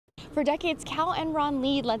For decades, Cal and Ron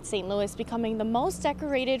Lee led St. Louis, becoming the most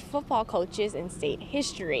decorated football coaches in state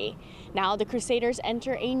history. Now the Crusaders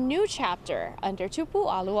enter a new chapter under Tupu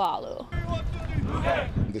Alualu.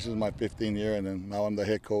 This is my 15th year, and then now I'm the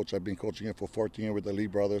head coach. I've been coaching it for 14 years with the Lee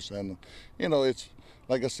brothers, and it's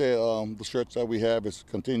like I said, the shirts that we have is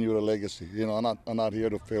continue the legacy. I'm not here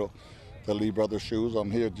to fill the Lee brothers' shoes. I'm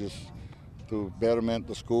here just to betterment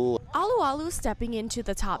the school. Alualu stepping into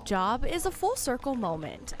the top job is a full circle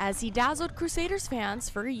moment as he dazzled Crusaders fans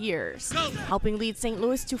for years, helping lead St.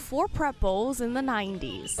 Louis to 4 prep bowls in the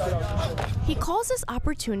 90s. He calls this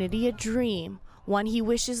opportunity a dream, one he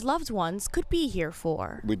wishes loved ones could be here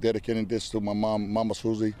for. We're dedicating this to my mom, Mama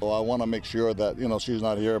Susie. So I want to make sure that, she's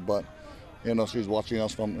not here, but she's watching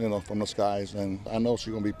us from the skies, and I know she's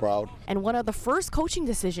going to be proud. And one of the first coaching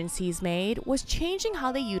decisions he's made was changing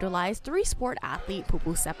how they utilize 3-sport athlete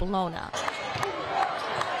Pupu Sepulona.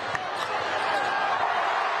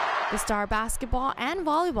 The star basketball and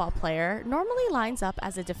volleyball player normally lines up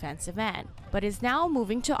as a defensive end, but is now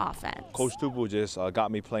moving to offense. Coach Tupu just got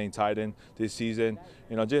me playing tight end this season,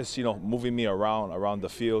 moving me around the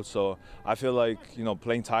field. So I feel like,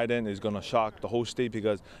 playing tight end is going to shock the whole state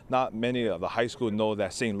because not many of the high school know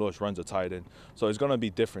that St. Louis runs a tight end. So it's going to be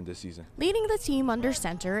different this season. Leading the team under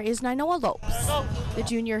center is Nainoa Lopes. The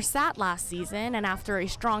junior sat last season, and after a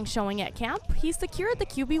strong showing at camp, he secured the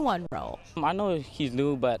QB1 role. I know he's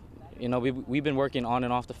new, but we've been working on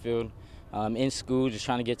and off the field, in school, just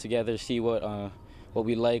trying to get together, see what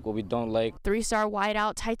we like, what we don't like. 3-star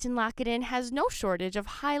wideout Titan Lakaden has no shortage of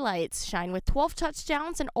highlights, shine with 12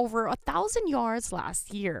 touchdowns and over 1,000 yards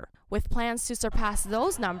last year. With plans to surpass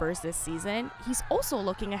those numbers this season, he's also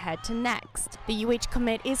looking ahead to next. The UH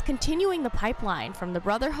commit is continuing the pipeline from the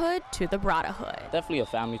brotherhood to the brotherhood. Definitely a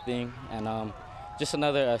family thing, and just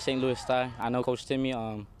another St. Louis tie. I know Coach Timmy,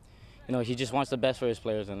 he just wants the best for his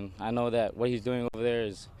players, and I know that what he's doing over there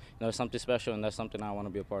is something special, and that's something I want to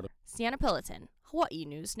be a part of. Sienna Pilliton, Hawaii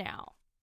News Now.